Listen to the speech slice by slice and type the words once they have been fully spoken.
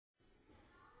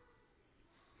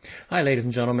Hi, ladies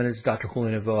and gentlemen. It's Dr.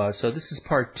 Julio Novoa. So this is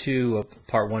part two of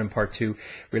part one and part two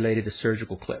related to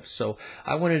surgical clips. So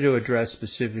I wanted to address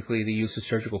specifically the use of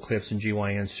surgical clips in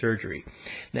GYN surgery.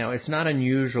 Now, it's not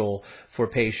unusual for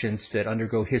patients that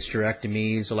undergo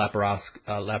hysterectomies or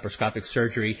laparoscopic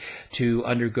surgery to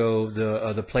undergo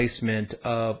the placement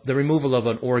of the removal of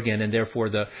an organ and therefore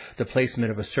the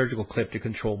placement of a surgical clip to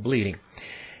control bleeding.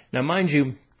 Now, mind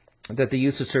you, that the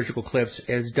use of surgical clips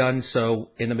is done so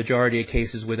in the majority of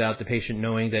cases without the patient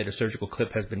knowing that a surgical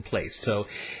clip has been placed. So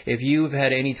if you've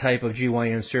had any type of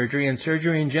GYN surgery and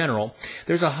surgery in general,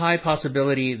 there's a high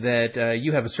possibility that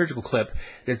you have a surgical clip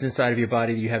that's inside of your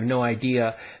body that you have no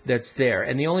idea that's there.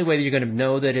 And the only way that you're going to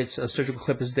know that it's a surgical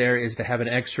clip is there is to have an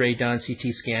x-ray done,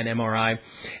 CT scan, MRI,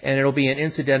 and it'll be an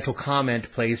incidental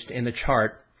comment placed in the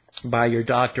chart by your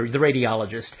doctor, the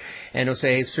radiologist, and it'll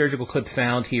say surgical clip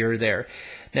found here or there.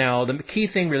 Now, the key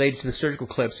thing related to the surgical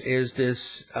clips is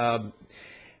this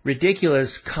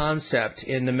ridiculous concept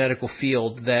in the medical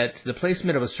field that the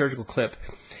placement of a surgical clip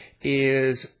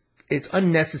it's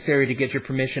unnecessary to get your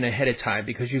permission ahead of time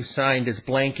because you've signed this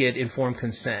blanket informed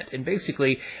consent. And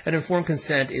basically, an informed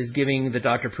consent is giving the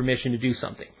doctor permission to do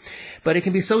something. But it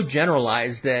can be so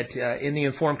generalized that in the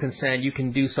informed consent you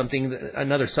can do something.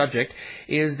 Another subject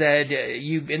is that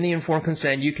in the informed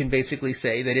consent you can basically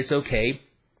say that it's okay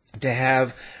to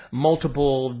have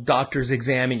multiple doctors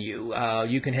examine you.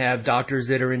 You can have doctors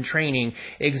that are in training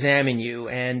examine you,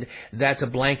 and that's a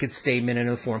blanket statement in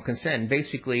informed consent.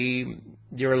 Basically,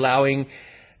 you're allowing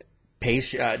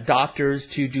doctors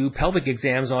to do pelvic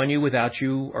exams on you without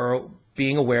you or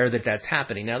being aware that that's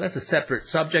happening. Now, that's a separate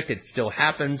subject. It still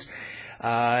happens.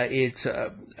 It's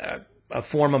a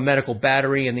form of medical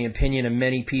battery in the opinion of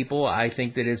many people. I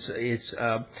think that it's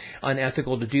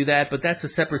unethical to do that, but that's a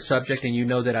separate subject, and you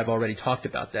know that I've already talked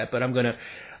about that. But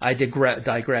I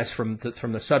digress from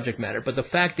the subject matter. But the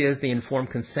fact is, the informed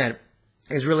consent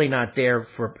is really not there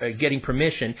for getting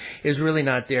permission, is really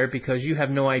not there because you have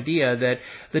no idea that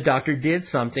the doctor did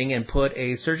something and put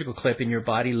a surgical clip in your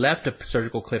body, left a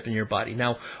surgical clip in your body.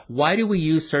 Now, why do we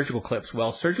use surgical clips?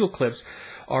 Well, surgical clips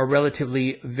are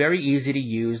relatively very easy to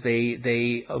use.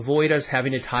 They avoid us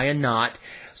having to tie a knot,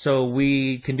 so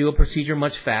we can do a procedure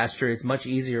much faster. It's much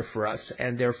easier for us,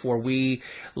 and therefore we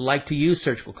like to use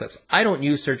surgical clips. I don't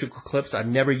use surgical clips. I've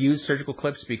never used surgical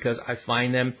clips because I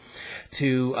find them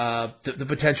to the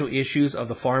potential issues of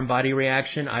the foreign body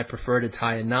reaction. I prefer to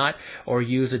tie a knot or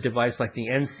use a device like the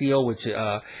end seal, which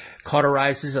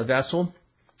cauterizes a vessel.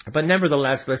 But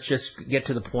nevertheless, let's just get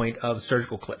to the point of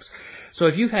surgical clips. So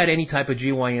if you've had any type of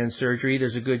GYN surgery,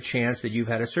 there's a good chance that you've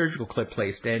had a surgical clip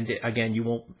placed. And again,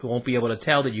 you won't be able to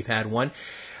tell that you've had one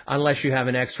unless you have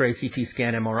an X-ray, CT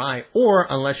scan, MRI, or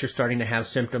unless you're starting to have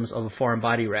symptoms of a foreign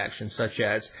body reaction, such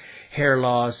as hair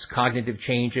loss, cognitive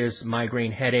changes,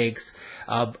 migraine headaches,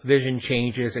 vision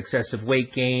changes, excessive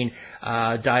weight gain,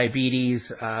 diabetes,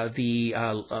 the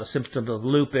symptoms of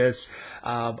lupus,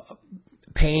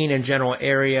 pain in general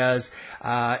areas,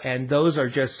 and those are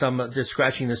just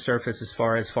scratching the surface as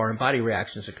far as foreign body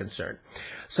reactions are concerned.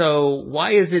 So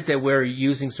why is it that we're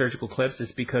using surgical clips?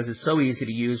 It's because it's so easy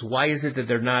to use. Why is it that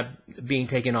they're not being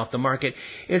taken off the market?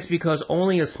 It's because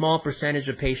only a small percentage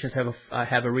of patients have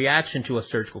a reaction to a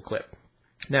surgical clip.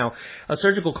 Now, a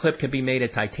surgical clip can be made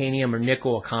of titanium or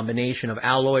nickel, a combination of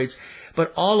alloys,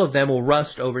 but all of them will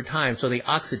rust over time, so they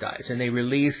oxidize and they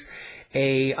release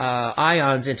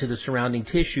ions into the surrounding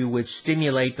tissue, which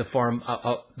stimulate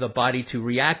the body to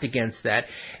react against that,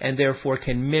 and therefore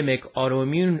can mimic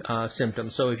autoimmune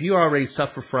symptoms. So if you already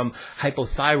suffer from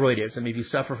hypothyroidism, if you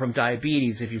suffer from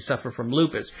diabetes, if you suffer from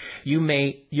lupus,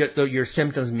 your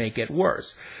symptoms may get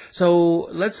worse. So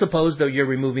let's suppose that you're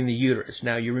removing the uterus.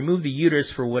 Now, you remove the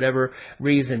uterus for whatever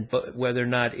reason, but whether or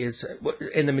not is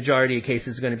in the majority of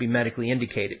cases going to be medically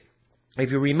indicated.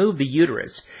 If you remove the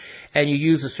uterus and you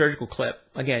use a surgical clip,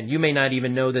 again, you may not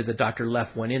even know that the doctor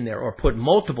left one in there or put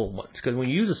multiple ones, because when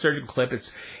you use a surgical clip,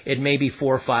 it may be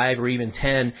 4 or 5 or even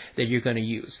 10 that you're going to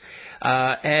use.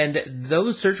 And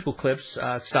those surgical clips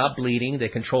stop bleeding, they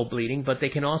control bleeding, but they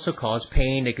can also cause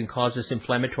pain, they can cause this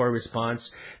inflammatory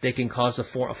response, they can cause the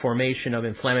formation of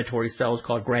inflammatory cells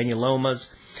called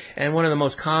granulomas. And one of the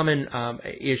most common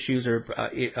issues or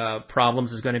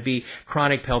problems is going to be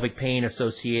chronic pelvic pain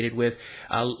associated with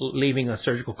leaving a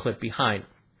surgical clip behind.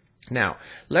 Now,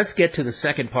 let's get to the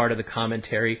second part of the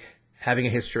commentary, having a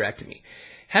hysterectomy.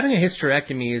 Having a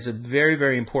hysterectomy is a very,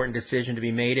 very important decision to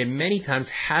be made, and many times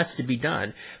has to be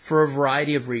done for a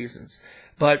variety of reasons.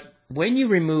 But when you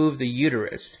remove the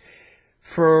uterus,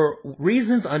 for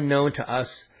reasons unknown to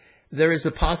us, there is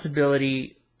a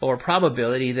possibility or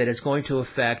probability that it's going to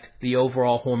affect the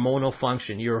overall hormonal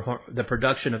function, the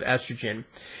production of estrogen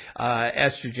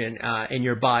in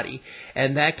your body,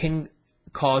 and that can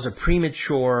cause a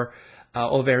premature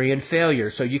ovarian failure.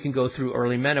 So you can go through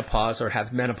early menopause or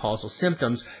have menopausal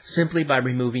symptoms simply by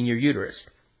removing your uterus.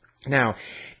 Now,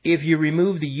 if you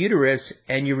remove the uterus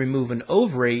and you remove an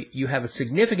ovary, you have a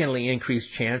significantly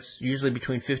increased chance, usually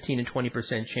between 15 and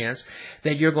 20% chance,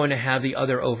 that you're going to have the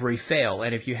other ovary fail.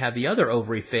 And if you have the other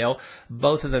ovary fail,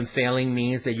 both of them failing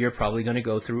means that you're probably going to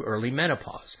go through early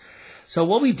menopause. So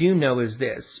what we do know is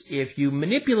this: if you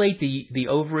manipulate the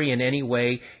ovary in any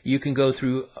way, you can go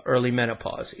through early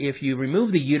menopause. If you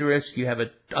remove the uterus, you have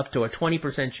up to a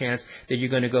 20% chance that you're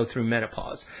going to go through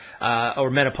menopause or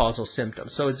menopausal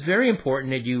symptoms. So it's very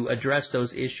important that you address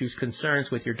those issues, concerns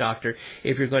with your doctor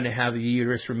if you're going to have the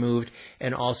uterus removed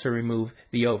and also remove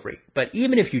the ovary. But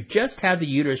even if you just have the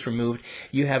uterus removed,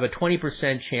 you have a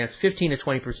 20% chance, 15 to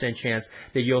 20% chance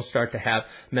that you'll start to have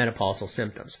menopausal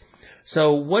symptoms.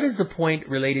 So what is the point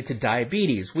related to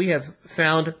diabetes? We have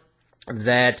found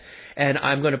that, and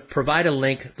I'm going to provide a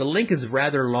link. The link is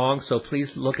rather long, so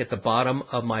please look at the bottom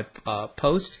of my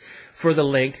post for the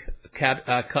link,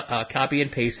 copy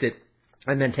and paste it,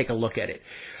 and then take a look at it.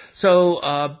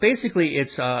 So basically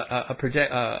it's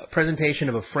a presentation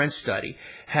of a French study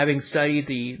having studied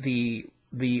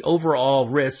the overall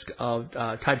risk of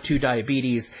type 2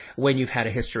 diabetes when you've had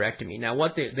a hysterectomy. Now,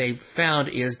 what they found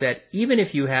is that even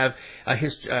if you have a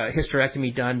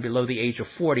hysterectomy done below the age of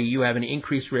 40, you have an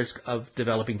increased risk of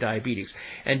developing diabetes.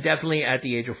 And definitely at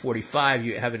the age of 45,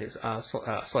 you have a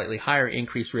slightly higher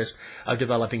increased risk of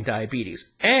developing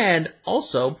diabetes. And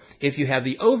also, if you have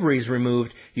the ovaries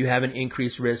removed, you have an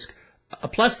increased risk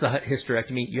plus the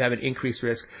hysterectomy, you have an increased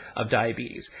risk of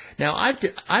diabetes. Now,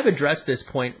 I've addressed this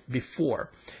point before.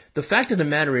 The fact of the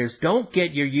matter is, don't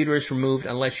get your uterus removed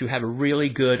unless you have a really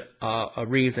good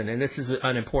reason. And this is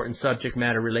an important subject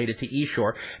matter related to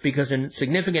eSure, because in a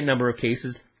significant number of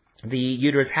cases, the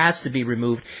uterus has to be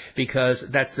removed because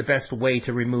that's the best way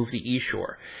to remove the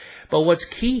eSure. But what's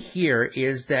key here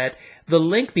is that the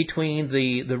link between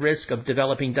the risk of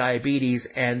developing diabetes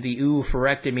and the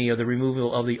oophorectomy or the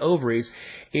removal of the ovaries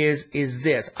is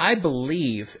this. I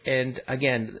believe, and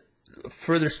again,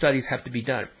 further studies have to be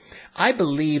done. I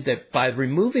believe that by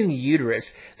removing the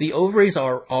uterus, the ovaries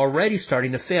are already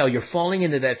starting to fail. You're falling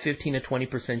into that 15 to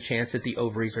 20% chance that the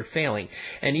ovaries are failing.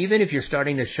 And even if you're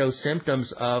starting to show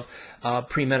symptoms of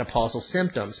premenopausal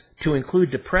symptoms, to include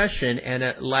depression and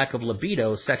a lack of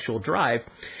libido, sexual drive,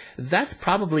 that's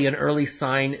probably an early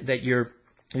sign that you're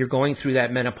going through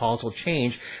that menopausal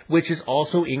change, which is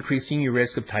also increasing your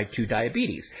risk of type 2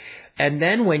 diabetes. And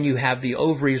then when you have the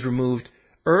ovaries removed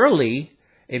early,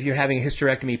 if you're having a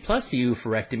hysterectomy plus the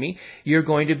oophorectomy, you're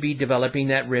going to be developing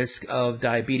that risk of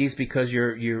diabetes because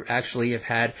you actually have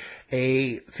had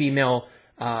a female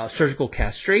surgical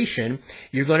castration.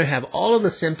 You're going to have all of the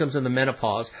symptoms of the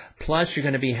menopause, plus you're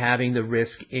going to be having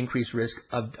the increased risk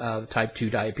of type 2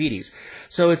 diabetes.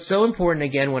 So it's so important,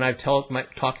 again, when I've talked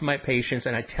to my patients,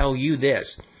 and I tell you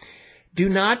this: do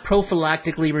not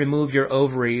prophylactically remove your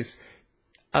ovaries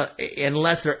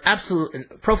unless they're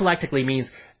prophylactically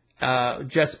means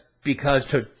just because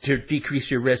to decrease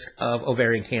your risk of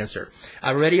ovarian cancer. I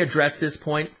already addressed this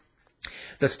point.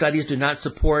 The studies do not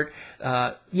support,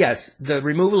 yes, the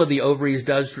removal of the ovaries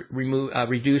does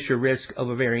reduce your risk of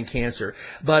ovarian cancer,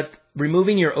 but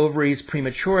removing your ovaries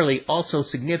prematurely also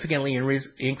significantly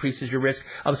increases your risk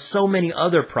of so many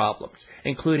other problems,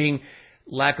 including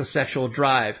lack of sexual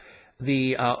drive,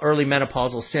 the early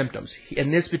menopausal symptoms. In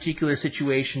this particular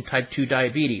situation, type 2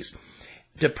 diabetes,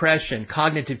 depression,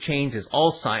 cognitive changes,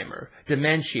 Alzheimer's,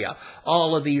 dementia,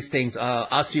 all of these things,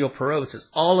 osteoporosis,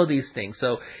 all of these things.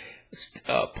 So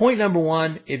point number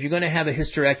one, if you're going to have a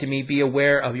hysterectomy, be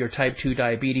aware of your type 2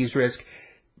 diabetes risk.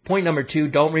 Point number two,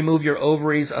 don't remove your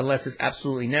ovaries unless it's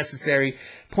absolutely necessary.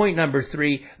 Point number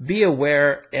three, be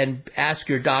aware and ask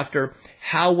your doctor,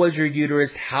 how was your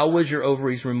uterus, how was your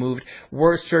ovaries removed,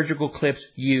 were surgical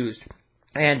clips used?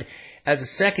 And as a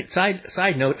second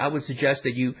side note, I would suggest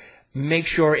that you make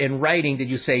sure in writing that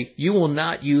you say, you will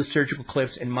not use surgical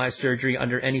clips in my surgery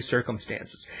under any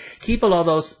circumstances. Keep all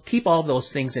those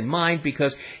things in mind,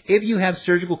 because if you have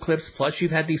surgical clips plus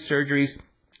you've had these surgeries,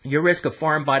 your risk of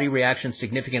foreign body reaction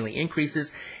significantly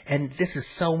increases. And this is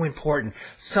so important,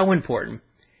 so important.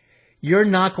 You're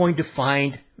not going to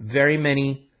find very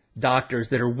many doctors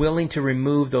that are willing to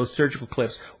remove those surgical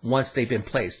clips once they've been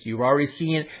placed. You've already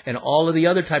seen it in all of the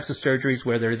other types of surgeries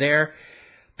where they're there.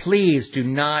 Please do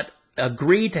not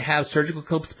agree to have surgical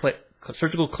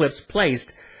clips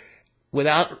placed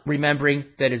without remembering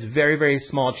that it's a very, very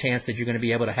small chance that you're going to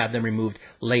be able to have them removed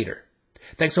later.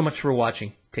 Thanks so much for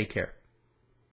watching. Take care.